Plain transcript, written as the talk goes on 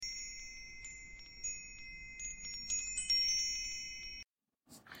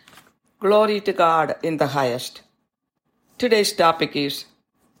Glory to God in the highest. Today's topic is,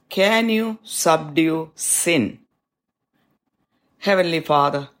 can you subdue sin? Heavenly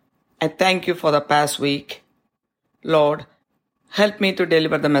Father, I thank you for the past week. Lord, help me to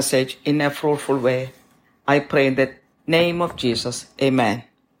deliver the message in a fruitful way. I pray in the name of Jesus. Amen.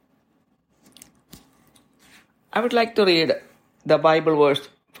 I would like to read the Bible verse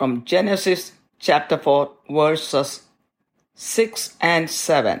from Genesis chapter 4, verses 6 and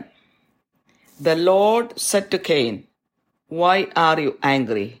 7. The Lord said to Cain, "Why are you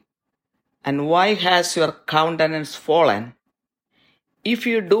angry? And why has your countenance fallen? If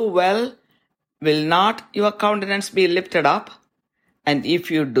you do well, will not your countenance be lifted up? And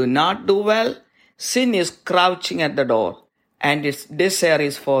if you do not do well, sin is crouching at the door, and its desire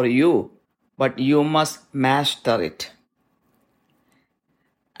is for you, but you must master it."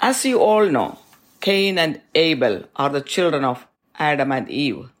 As you all know, Cain and Abel are the children of Adam and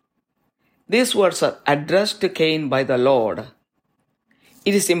Eve. These words are addressed to Cain by the Lord.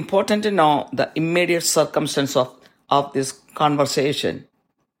 It is important to know the immediate circumstance of this conversation.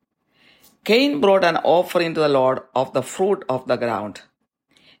 Cain brought an offering to the Lord of the fruit of the ground.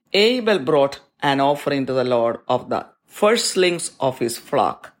 Abel brought an offering to the Lord of the firstlings of his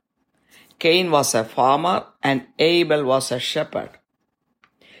flock. Cain was a farmer and Abel was a shepherd.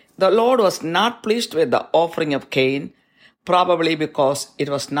 The Lord was not pleased with the offering of Cain, probably because it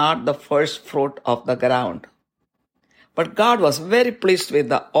was not the first fruit of the ground. But God was very pleased with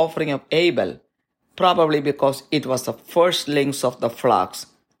the offering of Abel, probably because it was the firstlings of the flocks,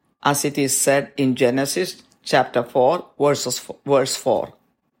 as it is said in Genesis chapter 4, verse 4.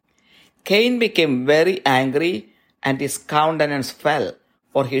 Cain became very angry and his countenance fell,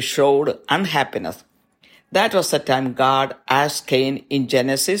 for he showed unhappiness. That was the time God asked Cain in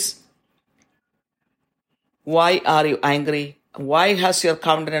Genesis, "Why are you angry? Why has your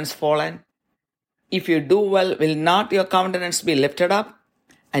countenance fallen? If you do well, will not your countenance be lifted up?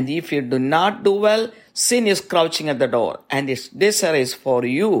 And if you do not do well, sin is crouching at the door, and its desire is for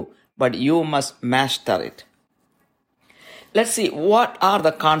you, but you must master it." Let's see, what are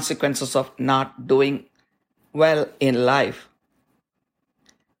the consequences of not doing well in life?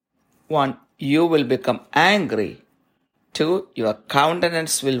 1. You will become angry. 2. Your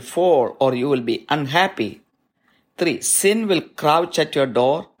countenance will fall, or you will be unhappy. 3. Sin will crouch at your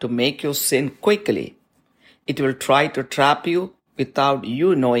door to make you sin quickly. It will try to trap you without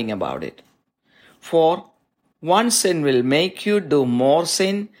you knowing about it. 4. One sin will make you do more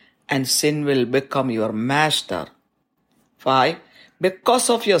sin, and sin will become your master. 5. Because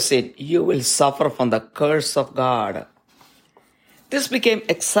of your sin, you will suffer from the curse of God. This became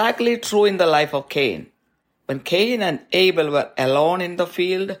exactly true in the life of Cain. When Cain and Abel were alone in the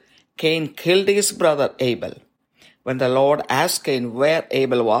field, Cain killed his brother Abel. When the Lord asked Cain where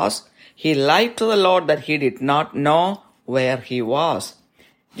Abel was, he lied to the Lord that he did not know where he was.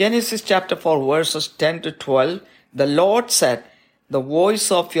 Genesis chapter 4, verses 10 to 12, the Lord said, "The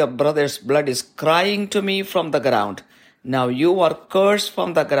voice of your brother's blood is crying to me from the ground. Now you are cursed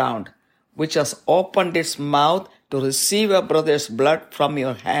from the ground, which has opened its mouth to receive your brother's blood from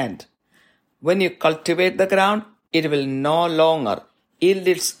your hand. When you cultivate the ground, it will no longer yield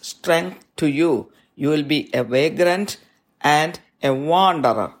its strength to you. You will be a vagrant and a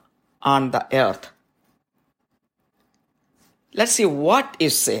wanderer on the earth." Let's see, what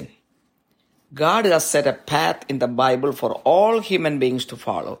is sin? God has set a path in the Bible for all human beings to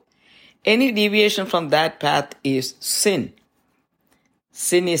follow. Any deviation from that path is sin.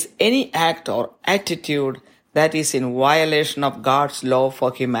 Sin is any act or attitude that is in violation of God's law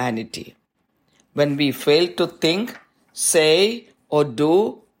for humanity. When we fail to think, say, or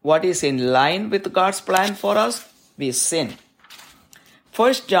do what is in line with God's plan for us, we sin.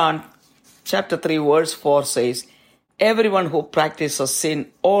 1 John chapter 3 verse 4 says, "Everyone who practices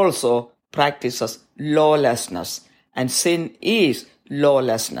sin also practices lawlessness, and sin is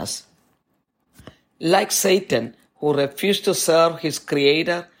lawlessness." Like Satan, who refused to serve his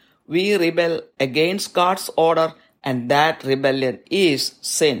Creator, we rebel against God's order, and that rebellion is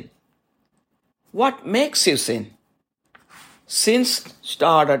sin. What makes you sin? Sin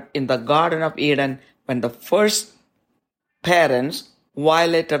started in the Garden of Eden when the first parents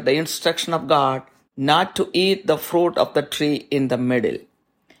violated the instruction of God not to eat the fruit of the tree in the middle.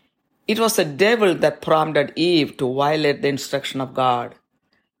 It was the devil that prompted Eve to violate the instruction of God.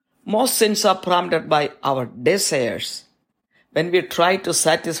 Most sins are prompted by our desires. When we try to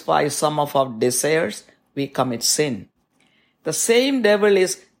satisfy some of our desires, we commit sin. The same devil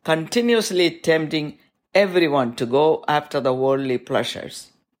is continuously tempting everyone to go after the worldly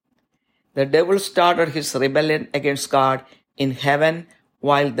pleasures. The devil started his rebellion against God in heaven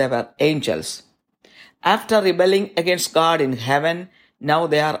while they were angels. After rebelling against God in heaven, now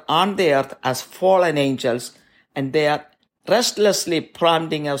they are on the earth as fallen angels, and they are restlessly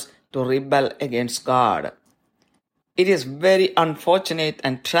prompting us to rebel against God. It is very unfortunate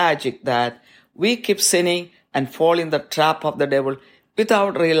and tragic that we keep sinning and fall in the trap of the devil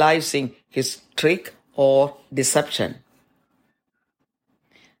without realizing his trick or deception.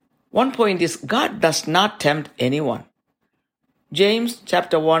 One point is, God does not tempt anyone. James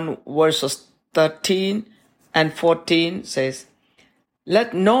chapter 1 verses 13 and 14 says,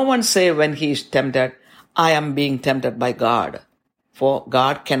 "Let no one say when he is tempted, I am being tempted by God. For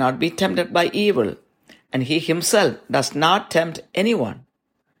God cannot be tempted by evil, and he himself does not tempt anyone.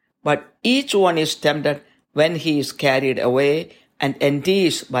 But each one is tempted when he is carried away and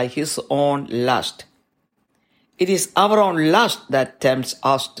enticed by his own lust." It is our own lust that tempts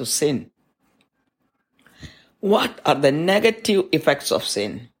us to sin. What are the negative effects of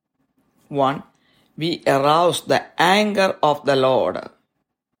sin? 1. We arouse the anger of the Lord.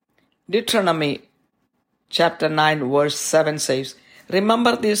 Deuteronomy chapter 9 verse 7 says,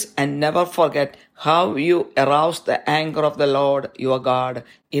 "Remember this and never forget how you aroused the anger of the Lord your God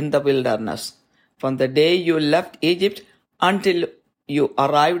in the wilderness. From the day you left Egypt until you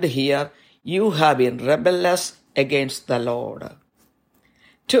arrived here, you have been rebellious against the Lord."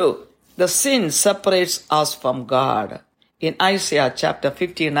 2. The sin separates us from God. In Isaiah chapter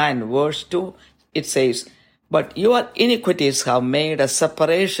 59 verse 2, it says, "But your iniquities have made a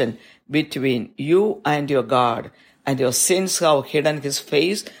separation between you and your God, and your sins have hidden his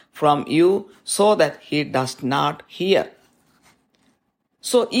face from you so that he does not hear."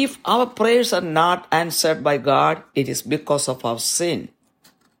 So if our prayers are not answered by God, it is because of our sin.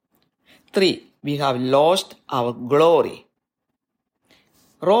 3. We have lost our glory.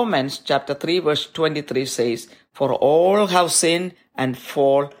 Romans chapter 3 verse 23 says, "For all have sinned and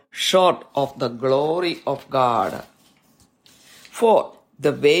fall short of the glory of God." 4.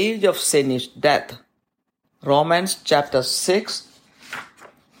 The wage of sin is death. Romans chapter 6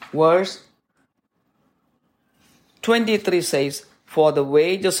 verse 23 says, "For the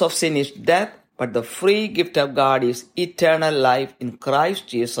wages of sin is death, but the free gift of God is eternal life in Christ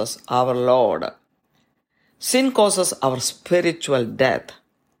Jesus our Lord." Sin causes our spiritual death.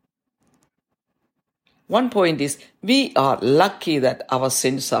 One point is, we are lucky that our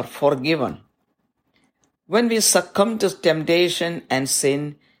sins are forgiven. When we succumb to temptation and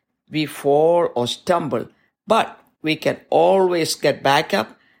sin, we fall or stumble, but we can always get back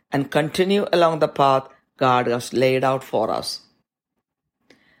up and continue along the path God has laid out for us.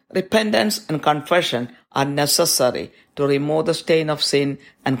 Repentance and confession are necessary to remove the stain of sin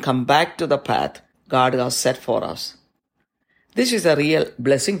and come back to the path God has set for us. This is a real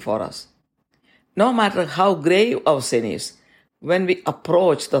blessing for us. No matter how grave our sin is, when we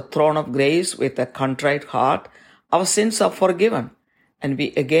approach the throne of grace with a contrite heart, our sins are forgiven and we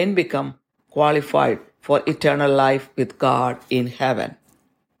again become qualified for eternal life with God in heaven.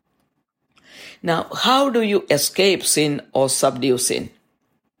 Now, how do you escape sin or subdue sin?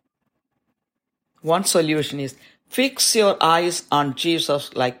 One solution is, fix your eyes on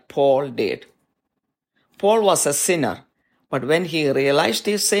Jesus like Paul did. Paul was a sinner, but when he realized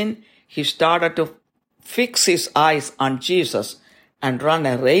his sin, he started to fix his eyes on Jesus and run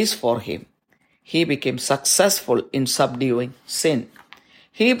a race for him. He became successful in subduing sin.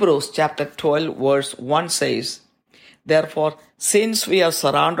 Hebrews chapter 12 verse 1 says, "Therefore, since we are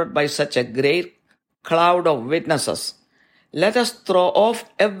surrounded by such a great cloud of witnesses, let us throw off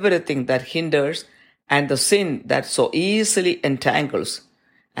everything that hinders and the sin that so easily entangles,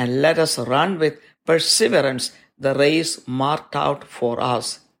 and let us run with perseverance the race marked out for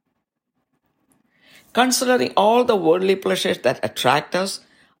us." Considering all the worldly pleasures that attract us,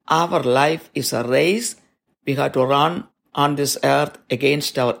 our life is a race we have to run on this earth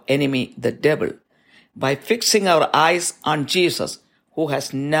against our enemy, the devil, by fixing our eyes on Jesus, who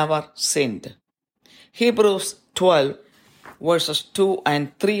has never sinned. Hebrews 12 verses 2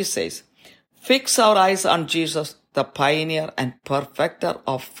 and 3 says, "Fix our eyes on Jesus, the pioneer and perfecter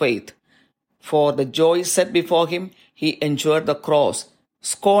of faith. For the joy set before him, he endured the cross,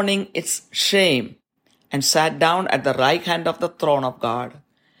 scorning its shame, and sat down at the right hand of the throne of God.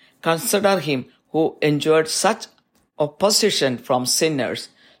 Consider him who endured such opposition from sinners,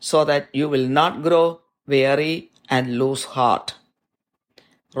 so that you will not grow weary and lose heart."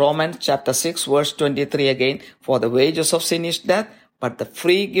 Romans chapter 6 verse 23 again, "For the wages of sin is death, but the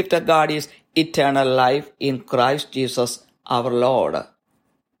free gift of God is eternal life in Christ Jesus our Lord."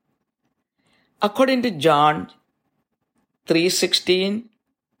 According to John 3:16,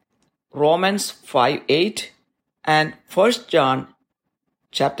 Romans 5:8, and 1 John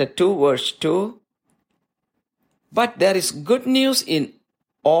chapter 2, verse 2. But there is good news in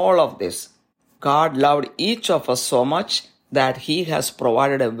all of this. God loved each of us so much that He has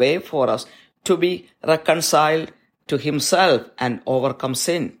provided a way for us to be reconciled to Himself and overcome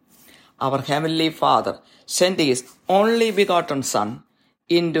sin. Our Heavenly Father sent His only begotten Son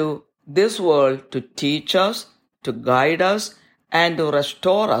into this world to teach us, to guide us, and to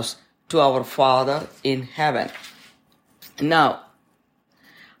restore us to our Father in heaven. Now,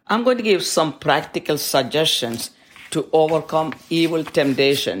 I'm going to give some practical suggestions to overcome evil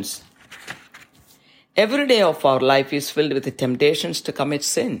temptations. Every day of our life is filled with temptations to commit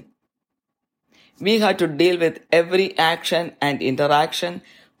sin. We have to deal with every action and interaction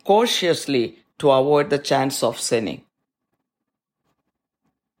cautiously to avoid the chance of sinning.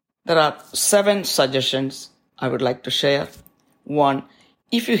 There are 7 suggestions I would like to share. 1.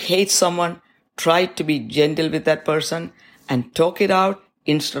 If you hate someone, try to be gentle with that person and talk it out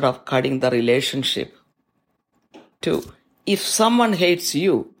instead of cutting the relationship. 2. If someone hates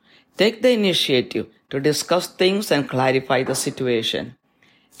you, take the initiative to discuss things and clarify the situation.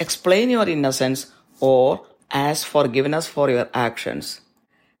 Explain your innocence or ask forgiveness for your actions.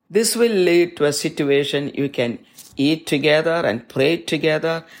 This will lead to a situation you can eat together and pray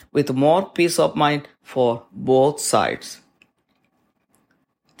together with more peace of mind for both sides.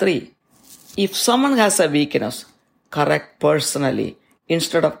 3. If someone has a weakness, correct personally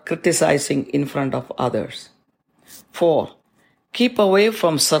instead of criticizing in front of others. 4. Keep away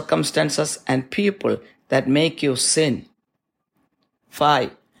from circumstances and people that make you sin.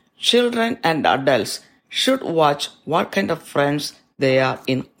 5. Children and adults should watch what kind of friends they are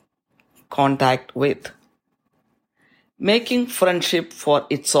in contact with. Making friendship for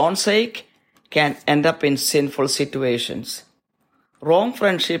its own sake can end up in sinful situations. Wrong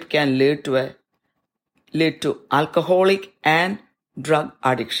friendship can lead to alcoholic and drug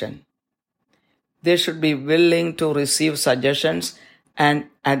addiction. They should be willing to receive suggestions and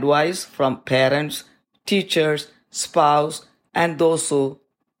advice from parents, teachers, spouse, and those who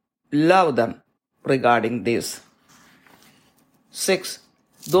love them regarding this. 6.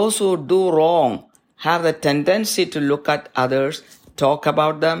 Those who do wrong have the tendency to look at others, talk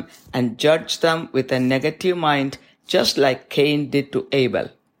about them, and judge them with a negative mind, just like Cain did to Abel.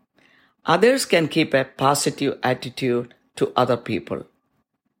 Others can keep a positive attitude to other people.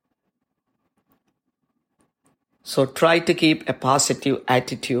 So try to keep a positive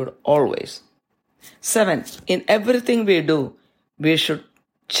attitude always. 7. In everything we do, we should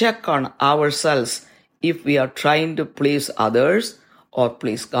check on ourselves if we are trying to please others or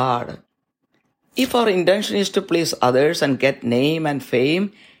please God. If our intention is to please others and get name and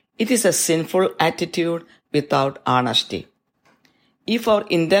fame, it is a sinful attitude without honesty. If our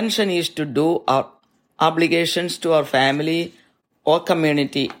intention is to do our obligations to our family or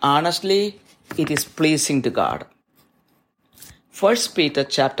community honestly, it is pleasing to God. 1 Peter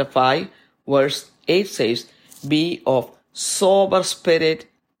chapter 5 verse 8 says, Be of sober spirit,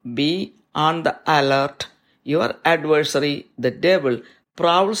 be on the alert. Your adversary, the devil,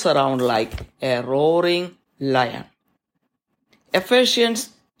 prowls around like a roaring lion. Ephesians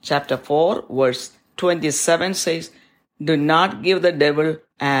chapter 4 verse 27 says, Do not give the devil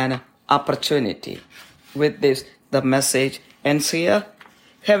an opportunity. With this, the message ends here.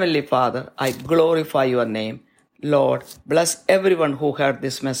 Heavenly Father, I glorify your name. Lord, bless everyone who heard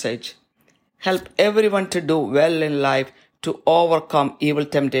this message. Help everyone to do well in life, to overcome evil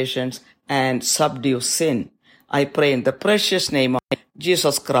temptations and subdue sin. I pray in the precious name of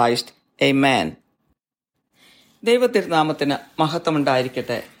Jesus Christ. Amen. ദൈവത്തിരുനാമത്തിന്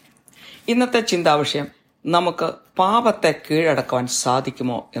മഹത്വമുണ്ടായിരിക്കട്ടെ. ഇന്നത്തെ ചിന്താവിഷയം നമുക്ക് പാപത്തെ കീഴടക്കുവാൻ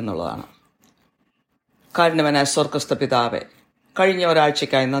സാധിക്കുമോ എന്നുള്ളതാണ്. കാരുണ്യവാനായ സ്വർഗ്ഗസ്ഥ പിതാവേ, കഴിഞ്ഞ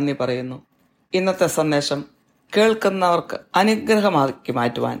ഒരാഴ്ചയ്ക്കായി നന്ദി പറയുന്നു. ഇന്നത്തെ സന്ദേശം കേൾക്കുന്നവർക്ക് അനുഗ്രഹമാക്കി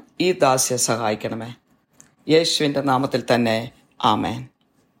മാറ്റുവാൻ ഈ ദാസ്യെ സഹായിക്കണമേ. യേശുവിന്റെ നാമത്തിൽ തന്നെ ആമേൻ.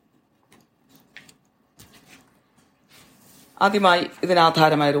 ആദ്യമായി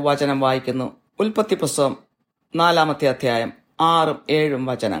ഇതിനാധാരമായൊരു വചനം വായിക്കുന്നു. ഉൽപ്പത്തി പുസ്തകം 4-ാമത്തെ അധ്യായം 6-7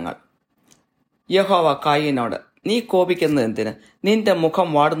 വചനങ്ങൾ. യഹോവ കായീനോട്, നീ കോപിക്കുന്നത് എന്തിന്? നിന്റെ മുഖം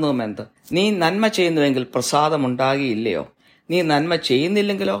വാടുന്നതുമെന്ത്? നീ നന്മ ചെയ്യുന്നുവെങ്കിൽ പ്രസാദമുണ്ടാകിയില്ലയോ? നീ നന്മ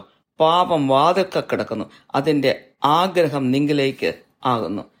ചെയ്യുന്നില്ലെങ്കിലോ? പാപം വാതിൽക്കൽ കിടക്കുന്നു, അതിന്റെ ആഗ്രഹം നിങ്കിലേക്ക്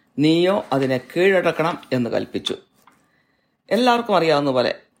ആകുന്നു. നീയോ അതിനെ കീഴടക്കണം എന്ന് കൽപ്പിച്ചു. എല്ലാവർക്കും അറിയാവുന്ന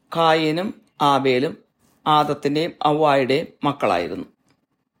പോലെ കായീനും ആബേലും ആദത്തിന്റെയും അവ്വായുടെയും മക്കളായിരുന്നു.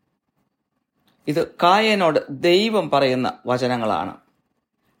 ഇത് കായീനോട് ദൈവം പറയുന്ന വചനങ്ങളാണ്.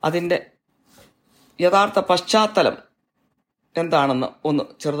 അതിന്റെ യഥാർത്ഥ പശ്ചാത്തലം എന്താണെന്ന് ഒന്ന്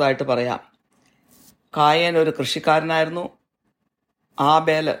ചെറുതായിട്ട് പറയാം. കായീൻ ഒരു കൃഷിക്കാരനായിരുന്നു.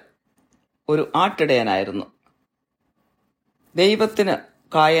 ആബേല് ഒരു ആട്ടിടയനായിരുന്നു. ദൈവത്തിന്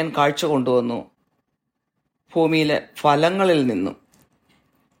കായൻ കാഴ്ച കൊണ്ടുവന്നു ഭൂമിയിലെ ഫലങ്ങളിൽ നിന്നും.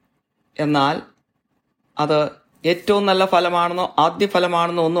 എന്നാൽ അത് ഏറ്റവും നല്ല ഫലമാണെന്നോ ആദ്യ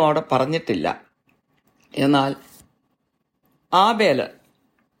ഫലമാണെന്നോ ഒന്നും അവിടെ പറഞ്ഞിട്ടില്ല. എന്നാൽ ആബേല്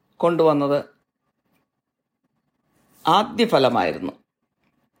കൊണ്ടുവന്നത് ആദ്യ ഫലമായിരുന്നു.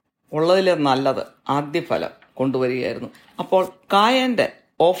 ഉള്ളതിലെ നല്ലത് ആദ്യ ഫലം കൊണ്ടുവരികയായിരുന്നു. അപ്പോൾ കായന്റെ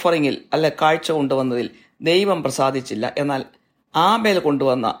ഓഫറിങ്ങിൽ കാഴ്ച കൊണ്ടുവന്നതിൽ ദൈവം പ്രസാദിച്ചില്ല. എന്നാൽ ആബേൽ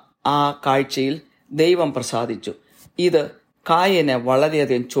കൊണ്ടുവന്ന ആ കാഴ്ചയിൽ ദൈവം പ്രസാദിച്ചു. ഇത് കായനെ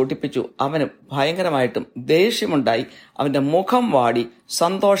വളരെയധികം ചൊടിപ്പിച്ചു. അവന് ഭയങ്കരമായിട്ടും ദേഷ്യമുണ്ടായി. അവന്റെ മുഖം വാടി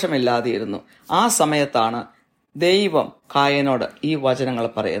സന്തോഷമില്ലാതെയിരുന്നു. ആ സമയത്താണ് ദൈവം കായനോട് ഈ വചനങ്ങൾ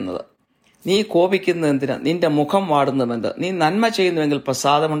പറയുന്നത്. നീ കോപിക്കുന്നത് എന്തിനാ? നിന്റെ മുഖം വാടുന്നുവെന്ത്? നീ നന്മ ചെയ്യുന്നുവെങ്കിൽ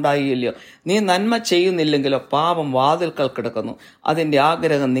പ്രസാദമുണ്ടായില്ലയോ? നീ നന്മ ചെയ്യുന്നില്ലെങ്കിലോ പാപം വാതിൽക്കൽ കിടക്കുന്നു, അതിന്റെ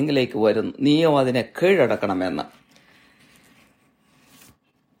ആഗ്രഹം നിങ്ങളിലേക്ക് വരുന്നു, നീയോ അതിനെ കീഴടക്കണമെന്ന്.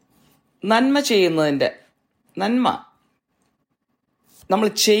 നന്മ നമ്മൾ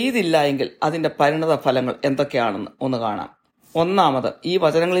ചെയ്തില്ല എങ്കിൽ അതിന്റെ പരിണത ഫലങ്ങൾ എന്തൊക്കെയാണെന്ന് ഒന്ന് കാണാം. ഒന്നാമത്, ഈ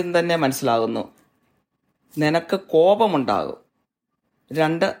വചനങ്ങളിൽ നിന്ന് തന്നെ മനസ്സിലാകുന്നു, നിനക്ക് കോപമുണ്ടാകും.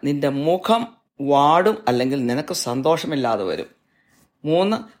 2, നിന്റെ മുഖം വാടും, അല്ലെങ്കിൽ നിനക്ക് സന്തോഷമില്ലാതെ വരും.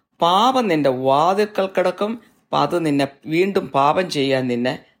 3, പാപം നിന്റെ വാതിൽക്കൽ കിടക്കും. അത് നിന്നെ വീണ്ടും പാപം ചെയ്യാൻ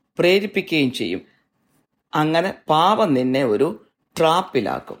നിന്നെ പ്രേരിപ്പിക്കുകയും ചെയ്യും. അങ്ങനെ പാപം നിന്നെ ഒരു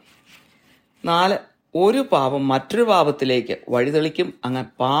ട്രാപ്പിലാക്കും. 4, ഒരു പാപം മറ്റൊരു പാപത്തിലേക്ക് വഴിതെളിക്കും. അങ്ങനെ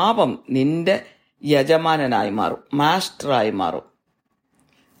പാപം നിന്റെ യജമാനനായി മാറും, മാസ്റ്ററായി മാറും.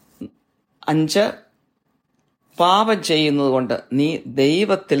 5, പാപം ചെയ്യുന്നത് കൊണ്ട് നീ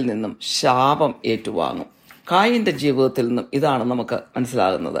ദൈവത്തിൽ നിന്നും ശാപം ഏറ്റുവാങ്ങും. കായിന്റെ ജീവിതത്തിൽ നിന്നും ഇതാണ് നമുക്ക്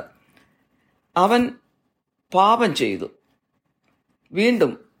മനസ്സിലാകുന്നത്. അവൻ പാപം ചെയ്തു.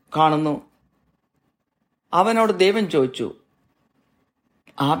 വീണ്ടും കാണുന്നു, അവനോട് ദൈവം ചോദിച്ചു,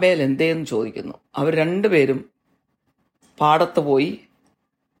 ആബേൽ എന്തേന്ന് ചോദിക്കുന്നു. അവർ രണ്ടുപേരും പാടത്ത് പോയി.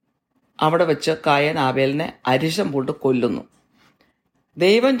 അവിടെ വെച്ച് കായൻ ആബേലിനെ അരിശം പൂണ്ട് കൊല്ലുന്നു.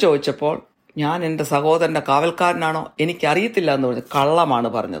 ദൈവം ചോദിച്ചപ്പോൾ, ഞാൻ എൻ്റെ സഹോദരന്റെ കാവൽക്കാരനാണോ? എനിക്കറിയത്തില്ല എന്ന് പറഞ്ഞു. കള്ളമാണ്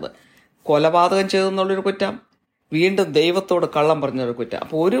പറഞ്ഞത്. കൊലപാതകം ചെയ്തെന്നുള്ളൊരു കുറ്റം, വീണ്ടും ദൈവത്തോട് കള്ളം പറഞ്ഞൊരു കുറ്റം.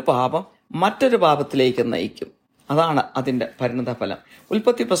 അപ്പോൾ ഒരു പാപം മറ്റൊരു പാപത്തിലേക്ക് നയിക്കും. അതാണ് അതിന്റെ പരിണത ഫലം.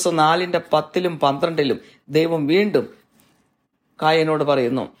 ഉൽപ്പത്തി പുസ്തകം 4:10-12 ദൈവം വീണ്ടും കായനോട്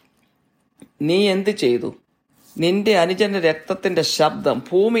പറയുന്നു, നീ എന്ത് ചെയ്തു? നിന്റെ അനുജന്റെ രക്തത്തിന്റെ ശബ്ദം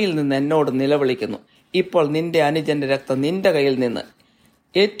ഭൂമിയിൽ നിന്ന് എന്നോട് നിലവിളിക്കുന്നു. ഇപ്പോൾ നിന്റെ അനുജന്റെ രക്തം നിന്റെ കയ്യിൽ നിന്ന്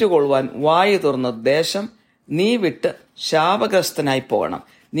ഏറ്റുകൊള്ളുവാൻ വായു തുറന്ന ദേശം നീ വിട്ട് ശാപഗ്രസ്തനായി പോകണം.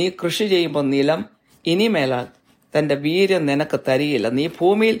 നീ കൃഷി ചെയ്യുമ്പോൾ നിലം ഇനിമേലാൽ തന്റെ വീര്യം നിനക്ക് തരികയില്ല. നീ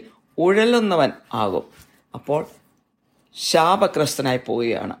ഭൂമിയിൽ ഉഴലുന്നവൻ ആകും. അപ്പോൾ ശാപഗ്രസ്തനായി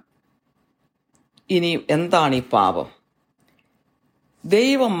പോവുകയാണ്. ഇനി എന്താണ് ഈ പാപം?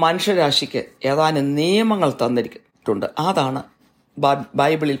 ദൈവം മനുഷ്യരാശിക്ക് ഏതാനും നിയമങ്ങൾ തന്നിരിക്കുന്നുണ്ട്. അതാണ്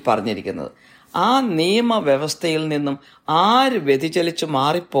ബൈബിളിൽ പറഞ്ഞിരിക്കുന്നത്. ആ നിയമവ്യവസ്ഥയിൽ നിന്നും ആര് വ്യതിചലിച്ചു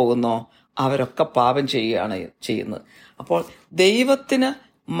മാറിപ്പോകുന്നോ അവരൊക്കെ പാപം ചെയ്യുകയാണ് ചെയ്യുന്നത്. അപ്പോൾ ദൈവത്തിന്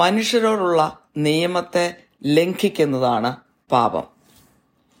മനുഷ്യരോടുള്ള നിയമത്തെ ലംഘിക്കുന്നതാണ് പാപം.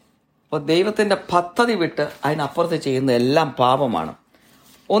 അപ്പോൾ ദൈവത്തിന്റെ പദ്ധതി വിട്ട് അതിനപ്പുറത്ത് ചെയ്യുന്ന എല്ലാം പാപമാണ്.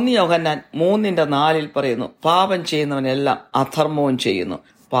 1 യോഹന്നാൻ 3:4 പറയുന്നു, പാപം ചെയ്യുന്നവനെല്ലാം അധർമ്മവും ചെയ്യുന്നു,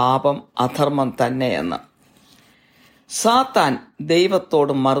 പാപം അധർമ്മം തന്നെയെന്ന്. സാത്താൻ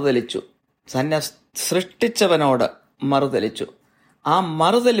ദൈവത്തോട് മറുതലിച്ചു, തന്നെ സൃഷ്ടിച്ചവനോട് മറുതലിച്ചു. ആ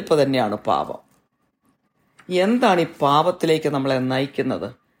മറുതലിപ്പ് തന്നെയാണ് പാപം. എന്താണ് ഈ പാപത്തിലേക്ക് നമ്മളെ നയിക്കുന്നത്?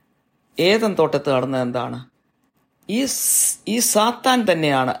 ഏദൻ തോട്ടത്ത് നടന്നത് എന്താണ്? ഈ സാത്താൻ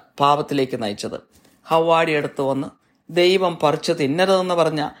തന്നെയാണ് പാപത്തിലേക്ക് നയിച്ചത്. ഹവ്വാടി അടുത്ത് വന്ന് ദൈവം പറിച്ചു തിന്നരുതെന്ന്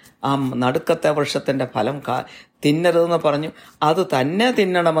പറഞ്ഞ ആ നടുക്കത്തെ വൃക്ഷത്തിന്റെ ഫലം തിന്നരുതെന്ന് പറഞ്ഞു. അത് തന്നെ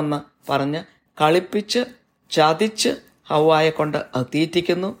തിന്നണമെന്ന് പറഞ്ഞ് കളിപ്പിച്ച് ചതിച്ച് ഹവ്വായെ കൊണ്ട് അത്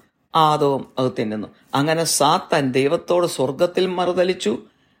തീറ്റിക്കുന്നു. ആദവും അത് തിന്നുന്നു. അങ്ങനെ സാത്താൻ ദൈവത്തോട് സ്വർഗത്തിൽ മറുതലിച്ചു.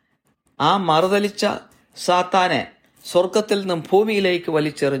 ആ മറുതലിച്ച സാത്താനെ സ്വർഗത്തിൽ നിന്നും ഭൂമിയിലേക്ക്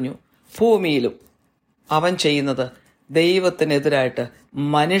വലിച്ചെറിഞ്ഞു. ഭൂമിയിലും അവൻ ചെയ്യുന്നത് ദൈവത്തിനെതിരായിട്ട്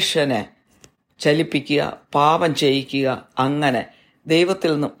മനുഷ്യനെ ചലിപ്പിക്കുക, പാപം ചെയ്യിക്കുക, അങ്ങനെ ദൈവത്തിൽ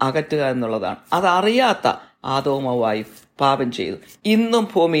നിന്നും അകറ്റുക എന്നുള്ളതാണ്. അതറിയാത്ത ആദവും ഹവ്വായും പാപം ചെയ്തു. ഇന്നും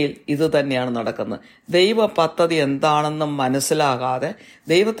ഭൂമിയിൽ ഇത് തന്നെയാണ് നടക്കുന്നത്. ദൈവ പദ്ധതി എന്താണെന്നും മനസ്സിലാകാതെ,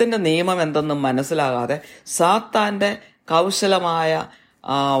 ദൈവത്തിന്റെ നിയമം എന്തെന്നും മനസ്സിലാകാതെ, സാത്താന്റെ കൗശലമായ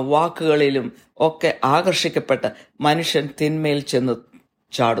വാക്കുകളിലും ഒക്കെ ആകർഷിക്കപ്പെട്ട് മനുഷ്യൻ തിന്മയിൽ ചെന്ന്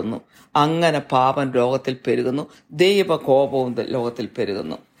ചാടുന്നു. അങ്ങനെ പാപം ലോകത്തിൽ പെരുകുന്നു, ദൈവകോപവും ലോകത്തിൽ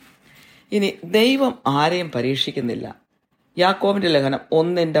പെരുകുന്നു. ഇനി ദൈവം ആരെയും പരീക്ഷിക്കുന്നില്ല. യാക്കോബിന്റെ ലേഖനം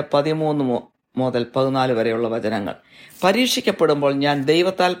 1:13-14 വരെയുള്ള വചനങ്ങൾ. പരീക്ഷിക്കപ്പെടുമ്പോൾ ഞാൻ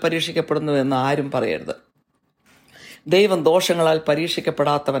ദൈവത്താൽ പരീക്ഷിക്കപ്പെടുന്നു എന്ന് ആരും പറയരുത്. ദൈവം ദോഷങ്ങളാൽ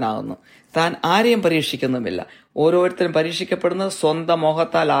പരീക്ഷിക്കപ്പെടാത്തവനാകുന്നു. താൻ ആരെയും പരീക്ഷിക്കുന്നുമില്ല. ഓരോരുത്തരും പരീക്ഷിക്കപ്പെടുന്നത് സ്വന്തം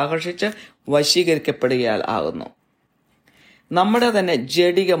മോഹത്താൽ ആകർഷിച്ച് വശീകരിക്കപ്പെടുകയാൽ ആകുന്നു. നമ്മുടെ തന്നെ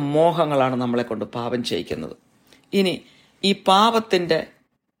ജഡിക മോഹങ്ങളാണ് നമ്മളെ കൊണ്ട് പാപം ചെയ്യിക്കുന്നത്. ഇനി ഈ പാപത്തിന്റെ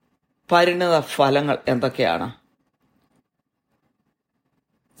പരിണിത ഫലങ്ങൾ എന്തൊക്കെയാണ്?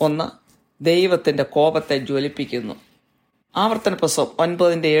 1. ദൈവത്തിന്റെ കോപത്തെ ജ്വലിപ്പിക്കുന്നു. ആവർത്തന പുസ്തകം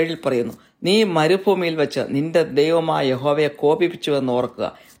 9:7 പറയുന്നു, നീ മരുഭൂമിയിൽ വെച്ച് നിന്റെ ദൈവമായ യഹോവയെ കോപിപ്പിച്ചുവെന്ന് ഓർക്കുക,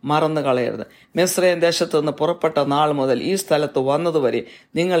 മറന്നു കളയരുത്. മിസ്രയീം ദേശത്തു നിന്ന് പുറപ്പെട്ട നാൾ മുതൽ ഈ സ്ഥലത്ത് വന്നതുവരെ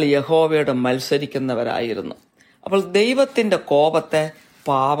നിങ്ങൾ യഹോവയോട് മത്സരിക്കുന്നവരായിരുന്നു. അപ്പോൾ ദൈവത്തിന്റെ കോപത്തെ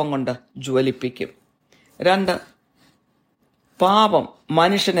പാപം കൊണ്ട് ജ്വലിപ്പിക്കും. 2. പാപം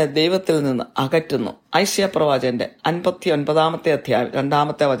മനുഷ്യനെ ദൈവത്തിൽ നിന്ന് അകറ്റുന്നു. ഐശയ്യാ പ്രവാചകന്റെ 59-ാമത്തെ അധ്യായം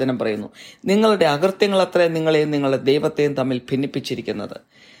 2-ാമത്തെ വചനം പറയുന്നു, നിങ്ങളുടെ അകൃത്യങ്ങൾ അത്രേ നിങ്ങളെയും നിങ്ങളുടെ ദൈവത്തെയും തമ്മിൽ ഭിന്നിപ്പിച്ചിരിക്കുന്നത്.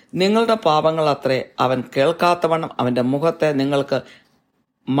 നിങ്ങളുടെ പാപങ്ങൾ അത്രേ അവൻ കേൾക്കാത്തവണ്ണം അവന്റെ മുഖത്തെ നിങ്ങൾക്ക്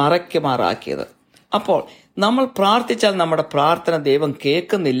മറയ്ക്കുമാറാക്കിയത്. അപ്പോൾ നമ്മൾ പ്രാർത്ഥിച്ചാൽ നമ്മുടെ പ്രാർത്ഥന ദൈവം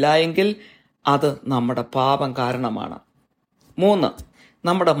കേൾക്കുന്നില്ല എങ്കിൽ അത് നമ്മുടെ പാപം കാരണമാണ്. 3.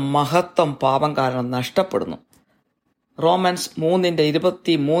 നമ്മുടെ മഹത്വം പാപം കാരണം നഷ്ടപ്പെടുന്നു. റോമൻസ്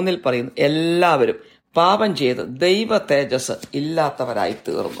 3:23 പറയുന്നു, എല്ലാവരും പാപം ചെയ്ത് ദൈവ തേജസ് ഇല്ലാത്തവരായി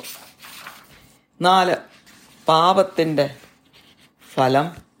തീർന്നു. 4. പാപത്തിന്റെ ഫലം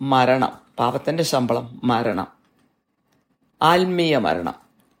മരണം. പാപത്തിന്റെ ശമ്പളം മരണം, ആത്മീയ മരണം.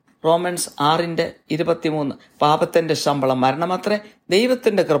 റോമൻസ് 6:23 പാപത്തിന്റെ ശമ്പളം മരണമത്രേ,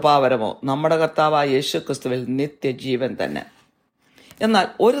 ദൈവത്തിന്റെ കൃപാവരമോ നമ്മുടെ കർത്താവായ യേശു ക്രിസ്തുവിൽ നിത്യജീവൻ തന്നെ. എന്നാൽ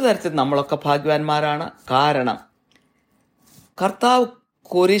ഒരു തരത്തിൽ നമ്മളൊക്കെ ഭാഗ്യവാന്മാരാണ്. കാരണം കർത്താവ്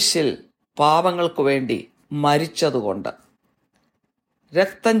കുരിശിൽ പാപങ്ങൾക്ക് വേണ്ടി മരിച്ചതുകൊണ്ട്,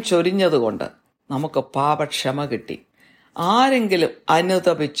 രക്തം ചൊരിഞ്ഞതുകൊണ്ട് നമുക്ക് പാപക്ഷമ കിട്ടി. ആരെങ്കിലും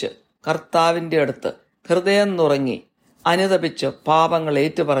അനുതപിച്ച് കർത്താവിൻ്റെ അടുത്ത് ഹൃദയം നുറങ്ങി അനുതപിച്ച് പാപങ്ങൾ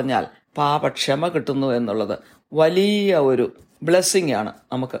ഏറ്റുപറഞ്ഞാൽ പാപക്ഷമ കിട്ടുന്നു എന്നുള്ളത് വലിയ ഒരു ബ്ലെസ്സിങ് ആണ്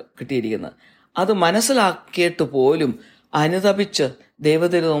നമുക്ക് കിട്ടിയിരിക്കുന്നത്. അത് മനസ്സിലാക്കിയിട്ട് പോലും അനുതപിച്ച്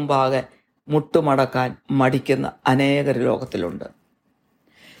ദൈവത്തിന് മുമ്പാകെ മുട്ടുമടക്കാൻ മടിക്കുന്ന അനേകർ ലോകത്തിലുണ്ട്.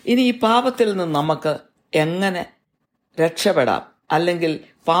 ഇനി ഈ പാപത്തിൽ നിന്ന് നമുക്ക് എങ്ങനെ രക്ഷപ്പെടാം, അല്ലെങ്കിൽ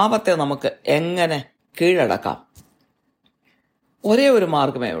പാപത്തെ നമുക്ക് എങ്ങനെ കീഴടക്കാം? ഒരേ ഒരു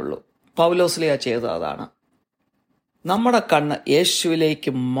മാർഗമേ ഉള്ളൂ. പൗലോസ്ലീഹ ചെയ്തത് അതാണ്. നമ്മുടെ കണ്ണ്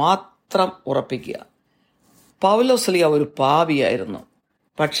യേശുവിലേക്ക് മാത്രം ഉറപ്പിക്കുക. പൗലോസ്ലീഹ ഒരു പാപിയായിരുന്നു.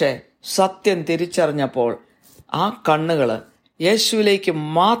 പക്ഷേ സത്യം തിരിച്ചറിഞ്ഞപ്പോൾ ആ കണ്ണുകൾ യേശുവിലേക്ക്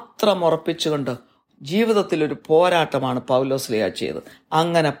മാത്രം ഉറപ്പിച്ചുകൊണ്ട് ജീവിതത്തിൽ ഒരു പോരാട്ടമാണ് പൗലോസ്ലീഹ ചെയ്തത്.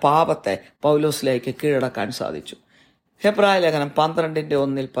 അങ്ങനെ പാപത്തെ പൗലോസ്ലീഹയ്ക്ക് കീഴടക്കാൻ സാധിച്ചു. ഹെബ്രായ ലേഖനം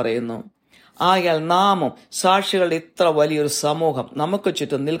 12:1 പറയുന്നു, ആകയാൽ നാമും സാക്ഷികളുടെ ഇത്ര വലിയൊരു സമൂഹം നമുക്ക്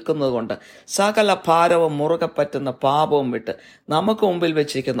ചുറ്റും നിൽക്കുന്നത് കൊണ്ട് സകല ഭാരവും മുറുകെ പറ്റുന്ന പാപവും വിട്ട് നമുക്ക് മുമ്പിൽ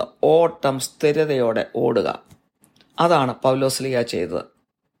വെച്ചിരിക്കുന്ന ഓട്ടം സ്ഥിരതയോടെ ഓടുക. അതാണ് പൗലോസ്ലീഹ ചെയ്തത്.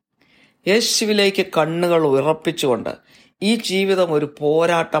 യേശുവിലേക്ക് കണ്ണുകൾ ഉറപ്പിച്ചുകൊണ്ട് ഈ ജീവിതം ഒരു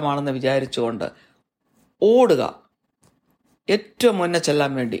പോരാട്ടമാണെന്ന് വിചാരിച്ചുകൊണ്ട് ഓടുക. ഏറ്റവും മുന്നേ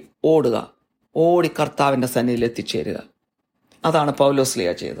ചെല്ലാൻ വേണ്ടി ഓടുക. ഓടി കർത്താവിൻ്റെ സന്നിധിയിൽ എത്തിച്ചേരുക. അതാണ്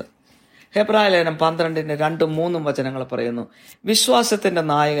പൗലോസ്ലീഹ ചെയ്തത്. ഹെബ്രായ ലേഖനം 12:2-3 വചനങ്ങൾ പറയുന്നു, വിശ്വാസത്തിന്റെ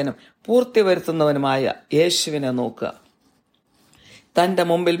നായകനും പൂർത്തി വരുത്തുന്നവനുമായ യേശുവിനെ നോക്കുക. തന്റെ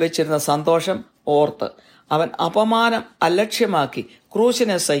മുമ്പിൽ വെച്ചിരുന്ന സന്തോഷം ഓർത്ത് അവൻ അപമാനം അലക്ഷ്യമാക്കി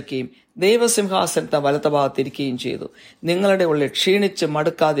ക്രൂശിനെ സഹിക്കുകയും ദൈവസിംഹാസനത്തെ വലത്തുഭാഗത്തിരിക്കുകയും ചെയ്തു. നിങ്ങളുടെ ഉള്ളിൽ ക്ഷീണിച്ച്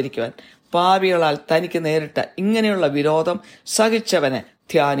മടുക്കാതിരിക്കുവാൻ പാപികളാൽ തനിക്ക് നേരിട്ട ഇങ്ങനെയുള്ള വിരോധം സഹിച്ചവനെ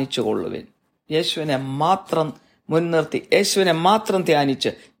ധ്യാനിച്ചുകൊള്ളുവിൻ. യേശുവിനെ മാത്രം മുൻനിർത്തി, യേശുവിനെ മാത്രം ധ്യാനിച്ച്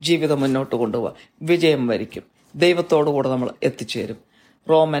ജീവിതം മുന്നോട്ട് കൊണ്ടുപോകാൻ വിജയം വരിക്കും. ദൈവത്തോടുകൂടെ നമ്മൾ എത്തിച്ചേരും.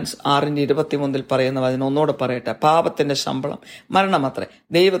 റോമൻസ് 6:23 പറയുന്നവ അതിനൊന്നുകൂടെ പറയട്ടെ, പാപത്തിന്റെ ശമ്പളം മരണമത്രേ,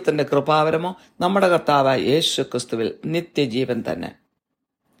 ദൈവത്തിന്റെ കൃപാവരമോ നമ്മുടെ കർത്താവായ യേശു ക്രിസ്തുവിൽ നിത്യജീവൻ തന്നെ.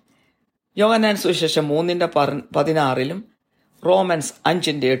 യോഹന്നാൻ സുവിശേഷം 3:16 റോമൻസ്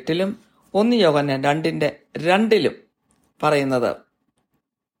 5:8 1 യോഹന്നാൻ 2:2 പറയുന്നത്,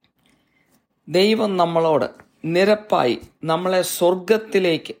 ദൈവം നമ്മളോട് നിരപ്പായി നമ്മളെ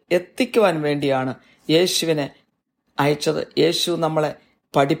സ്വർഗത്തിലേക്ക് എത്തിക്കുവാൻ വേണ്ടിയാണ് യേശുവിനെ അയച്ചത്. യേശു നമ്മളെ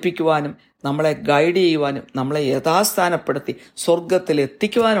പഠിപ്പിക്കുവാനും നമ്മളെ ഗൈഡ് ചെയ്യുവാനും നമ്മളെ യഥാസ്ഥാനപ്പെടുത്തി സ്വർഗത്തിൽ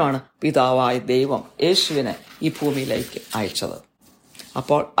എത്തിക്കുവാനുമാണ് പിതാവായ ദൈവം യേശുവിനെ ഈ ഭൂമിയിലേക്ക് അയച്ചത്.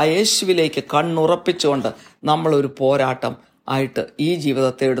 അപ്പോൾ ആ യേശുവിലേക്ക് കണ്ണുറപ്പിച്ചുകൊണ്ട് നമ്മളൊരു പോരാട്ടം ആയിട്ട് ഈ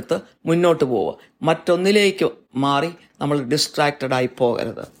ജീവിതത്തെ എടുത്ത് മുന്നോട്ട് പോവുക. മറ്റൊന്നിലേക്ക് മാറി നമ്മൾ ഡിസ്ട്രാക്റ്റഡ് ആയി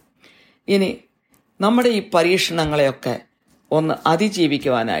പോകരുത്. ഇനി നമ്മുടെ ഈ പരീക്ഷണങ്ങളെയൊക്കെ ഒന്ന്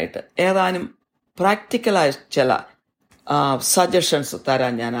അതിജീവിക്കുവാനായിട്ട് ഏതാനും പ്രാക്ടിക്കലായ ചില സജഷൻസ്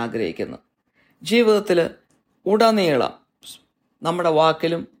തരാൻ ഞാൻ ആഗ്രഹിക്കുന്നു. ജീവിതത്തിൽ ഉടനീളം നമ്മുടെ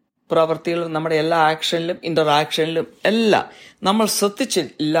വാക്കിലും പ്രവൃത്തിയിലും നമ്മുടെ എല്ലാ ആക്ഷനിലും ഇന്ററാക്ഷനിലും എല്ലാം നമ്മൾ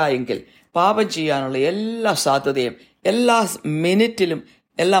ശ്രദ്ധിച്ചില്ല എങ്കിൽ പാപം ചെയ്യാനുള്ള എല്ലാ സാധ്യതയും എല്ലാ മിനിറ്റിലും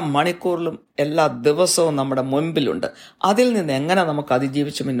എല്ലാ മണിക്കൂറിലും എല്ലാ ദിവസവും നമ്മുടെ മുൻപിലുണ്ട്. അതിൽ നിന്ന് എങ്ങനെ നമുക്ക്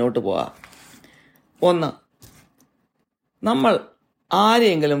അതിജീവിച്ച് മുന്നോട്ട് പോകാം? ഒന്ന്, നമ്മൾ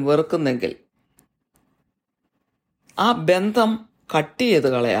ആരെയെങ്കിലും വെറുക്കുന്നെങ്കിൽ ആ ബന്ധം കട്ട് ചെയ്ത്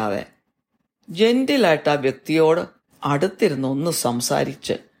കളയാതെ ജെന്റിലായിട്ട് ആ വ്യക്തിയോട് അടുത്തിരുന്ന് ഒന്ന്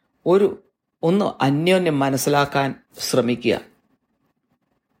സംസാരിച്ച് ഒന്ന് അന്യോന്യം മനസ്സിലാക്കാൻ ശ്രമിക്കുക.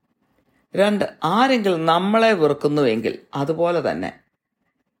 2, ആരെങ്കിലും നമ്മളെ വെറുക്കുന്നുവെങ്കിൽ അതുപോലെ തന്നെ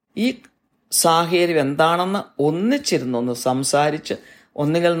ഈ സാഹചര്യം എന്താണെന്ന് ഒന്നിച്ചിരുന്നൊന്ന് സംസാരിച്ച്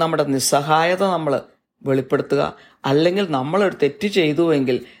ഒന്നുകിൽ നമ്മുടെ നിസ്സഹായത നമ്മൾ വെളിപ്പെടുത്തുക, അല്ലെങ്കിൽ നമ്മളൊരു തെറ്റ്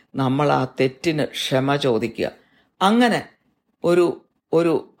ചെയ്തുവെങ്കിൽ നമ്മൾ ആ തെറ്റിന് ക്ഷമ ചോദിക്കുക. അങ്ങനെ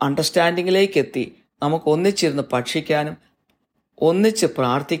ഒരു അണ്ടർസ്റ്റാൻഡിങ്ങിലേക്ക് എത്തി നമുക്ക് ഒന്നിച്ചിരുന്ന് ഭക്ഷിക്കാനും ഒന്നിച്ച്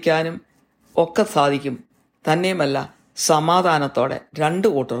പ്രാർത്ഥിക്കാനും ഒക്കെ സാധിക്കും. തന്നെയുമല്ല, സമാധാനത്തോടെ 2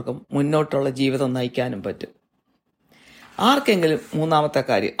 കൂട്ടർക്കും മുന്നോട്ടുള്ള ജീവിതം നയിക്കാനും പറ്റും. ആർക്കെങ്കിലും, മൂന്നാമത്തെ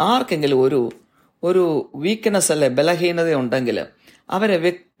കാര്യം, ആർക്കെങ്കിലും ഒരു വീക്ക്നെസ് അല്ലെ ബലഹീനത ഉണ്ടെങ്കിൽ അവരെ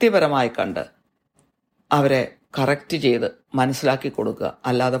വ്യക്തിപരമായി കണ്ട് അവരെ കറക്റ്റ് ചെയ്ത് മനസ്സിലാക്കി കൊടുക്കുക.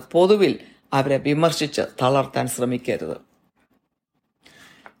 അല്ലാതെ പൊതുവിൽ അവരെ വിമർശിച്ച് തളർത്താൻ ശ്രമിക്കരുത്.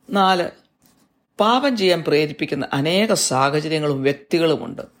 4, പാപം ചെയ്യാൻ പ്രേരിപ്പിക്കുന്ന അനേക സാഹചര്യങ്ങളും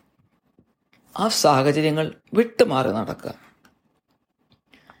വ്യക്തികളുമുണ്ട്. ആ സാഹചര്യങ്ങൾ വിട്ടുമാറി നടക്കുക.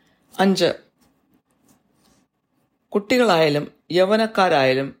 5, കുട്ടികളായാലും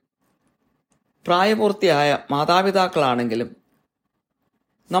യൗവനക്കാരായാലും പ്രായപൂർത്തിയായ മാതാപിതാക്കളാണെങ്കിലും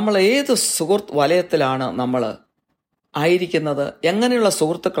നമ്മൾ ഏത് സുഹൃത്ത് വലയത്തിലാണ് നമ്മൾ ആയിരിക്കുന്നത്, എങ്ങനെയുള്ള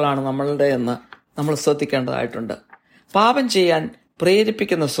സുഹൃത്തുക്കളാണ് നമ്മളുടെ എന്ന് നമ്മൾ ശ്രദ്ധിക്കേണ്ടതായിട്ടുണ്ട്. പാപം ചെയ്യാൻ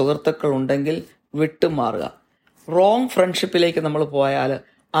പ്രേരിപ്പിക്കുന്ന സുഹൃത്തുക്കൾ ഉണ്ടെങ്കിൽ വിട്ടുമാറുക. റോങ് ഫ്രണ്ട്ഷിപ്പിലേക്ക് നമ്മൾ പോയാൽ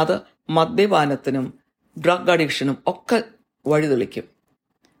അത് മദ്യപാനത്തിനും ഡ്രഗ് അഡിക്ഷനും ഒക്കെ വഴിതെളിക്കും.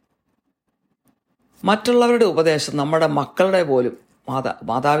 മറ്റുള്ളവരുടെ ഉപദേശം നമ്മുടെ മക്കളുടെ പോലും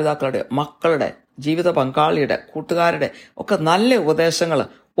മാതാപിതാക്കളുടെ, മക്കളുടെ, ജീവിത പങ്കാളിയുടെ, കൂട്ടുകാരുടെ ഒക്കെ നല്ല ഉപദേശങ്ങൾ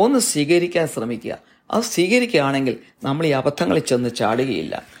ഒന്ന് സ്വീകരിക്കാൻ ശ്രമിക്കുക. അത് സ്വീകരിക്കുകയാണെങ്കിൽ നമ്മൾ ഈ അബദ്ധങ്ങളിൽ ചെന്ന്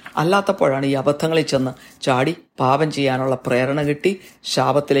ചാടുകയില്ല. അല്ലാത്തപ്പോഴാണ് ഈ അബദ്ധങ്ങളിൽ ചെന്ന് ചാടി പാപം ചെയ്യാനുള്ള പ്രേരണ കിട്ടി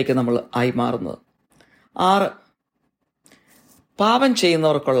ശാപത്തിലേക്ക് നമ്മൾ ആയി മാറുന്നത്. 6, പാപം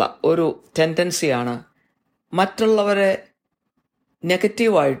ചെയ്യുന്നവർക്കുള്ള ഒരു ടെൻഡൻസിയാണ് മറ്റുള്ളവരെ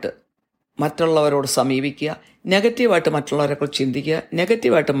നെഗറ്റീവായിട്ട് മറ്റുള്ളവരോട് സമീപിക്കുക, നെഗറ്റീവായിട്ട് മറ്റുള്ളവരെക്കുറിച്ച് ചിന്തിക്കുക,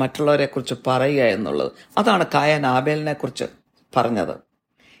 നെഗറ്റീവായിട്ട് മറ്റുള്ളവരെക്കുറിച്ച് പറയുക എന്നുള്ളത്. അതാണ് കായൻ ആബേലിനെ കുറിച്ച് പറഞ്ഞത്.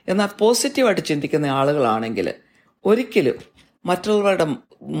 എന്നാൽ പോസിറ്റീവായിട്ട് ചിന്തിക്കുന്ന ആളുകളാണെങ്കിൽ ഒരിക്കലും മറ്റുള്ളവരുടെ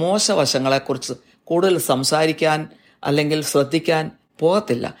മോശവശങ്ങളെക്കുറിച്ച് കൂടുതൽ സംസാരിക്കാൻ അല്ലെങ്കിൽ ശ്രദ്ധിക്കാൻ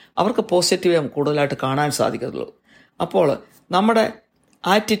പോകത്തില്ല. അവർക്ക് പോസിറ്റീവ് കൂടുതലായിട്ട് കാണാൻ സാധിക്കത്തുള്ളൂ. അപ്പോൾ നമ്മുടെ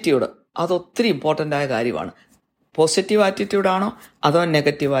ആറ്റിറ്റ്യൂഡ് അതൊത്തിരി ഇമ്പോർട്ടൻ്റ് ആയ കാര്യമാണ്. പോസിറ്റീവ് ആറ്റിറ്റ്യൂഡാണോ അതോ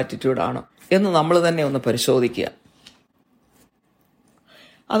നെഗറ്റീവ് ആറ്റിറ്റ്യൂഡാണോ എന്ന് നമ്മൾ തന്നെ ഒന്ന് പരിശോധിക്കുക.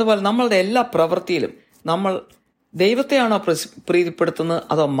 അതുപോലെ നമ്മളുടെ എല്ലാ പ്രവൃത്തിയിലും നമ്മൾ ദൈവത്തെയാണോ പ്രീതിപ്പെടുത്തുന്നത്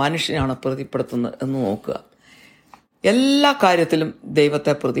അതോ മനുഷ്യനാണോ പ്രീതിപ്പെടുത്തുന്നത് എന്ന് നോക്കുക. എല്ലാ കാര്യത്തിലും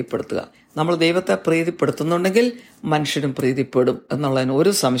ദൈവത്തെ പ്രീതിപ്പെടുത്തുക. നമ്മൾ ദൈവത്തെ പ്രീതിപ്പെടുത്തുന്നുണ്ടെങ്കിൽ മനുഷ്യനും പ്രീതിപ്പെടും എന്നുള്ളതിന്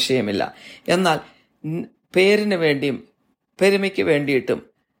ഒരു സംശയമില്ല. എന്നാൽ പേരിന് വേണ്ടിയും പെരുമയ്ക്ക് വേണ്ടിയിട്ടും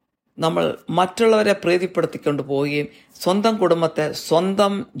നമ്മൾ മറ്റുള്ളവരെ പ്രീതിപ്പെടുത്തിക്കൊണ്ട് പോവുകയും സ്വന്തം കുടുംബത്തെ,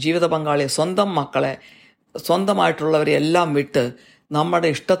 സ്വന്തം ജീവിത പങ്കാളിയെ, സ്വന്തം മക്കളെ, സ്വന്തമായിട്ടുള്ളവരെ എല്ലാം വിട്ട് നമ്മുടെ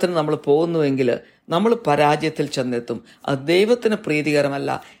ഇഷ്ടത്തിന് നമ്മൾ പോകുന്നുവെങ്കിൽ നമ്മൾ പരാജയത്തിൽ ചെന്നെത്തും. അത് ദൈവത്തിന് പ്രീതികരമല്ല.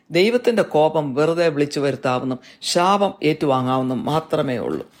 ദൈവത്തിൻ്റെ കോപം വെറുതെ വിളിച്ചു വരുത്താവുന്നതും ശാപം ഏറ്റുവാങ്ങാവുന്നതും മാത്രമേ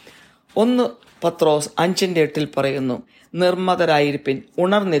ഉള്ളൂ. 1 പത്രോസ് 5:8 പറയുന്നു, നിർമ്മതരായിരിപ്പിൻ,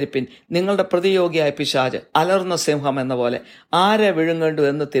 ഉണർന്നിരിപ്പിൻ, നിങ്ങളുടെ പ്രതിയോഗിയായ പിശാച് അലർന്ന സിംഹം എന്ന പോലെ ആരെ വിഴുങ്ങേണ്ടു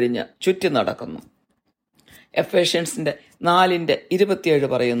എന്ന് തിരിഞ്ഞ് ചുറ്റി നടക്കുന്നു. എഫേഷ്യൻസിന്റെ 4:27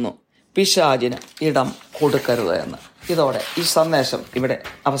 പറയുന്നു, പിശാചിന് ഇടം കൊടുക്കരുത് എന്ന്. ഇതോടെ ഈ സന്ദേശം ഇവിടെ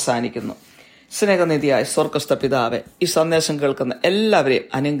അവസാനിക്കുന്നു. സ്നേഹനിധിയായ സ്വർഗസ്ഥ പിതാവെ, ഈ സന്ദേശം കേൾക്കുന്ന എല്ലാവരെയും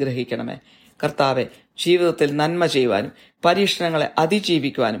അനുഗ്രഹിക്കണമേ. കർത്താവെ, ജീവിതത്തിൽ നന്മ ചെയ്യുവാനും പരീക്ഷണങ്ങളെ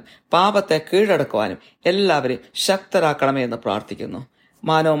അതിജീവിക്കുവാനും പാപത്തെ കീഴടക്കുവാനും എല്ലാവരെയും ശക്തരാക്കണമേ എന്ന് പ്രാർത്ഥിക്കുന്നു.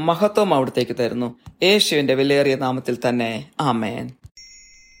 മാനവും മഹത്വവും അവിടത്തേക്ക് തരുന്നു. യേശുവിന്റെ വിലയേറിയ നാമത്തിൽ തന്നെ, ആമേൻ.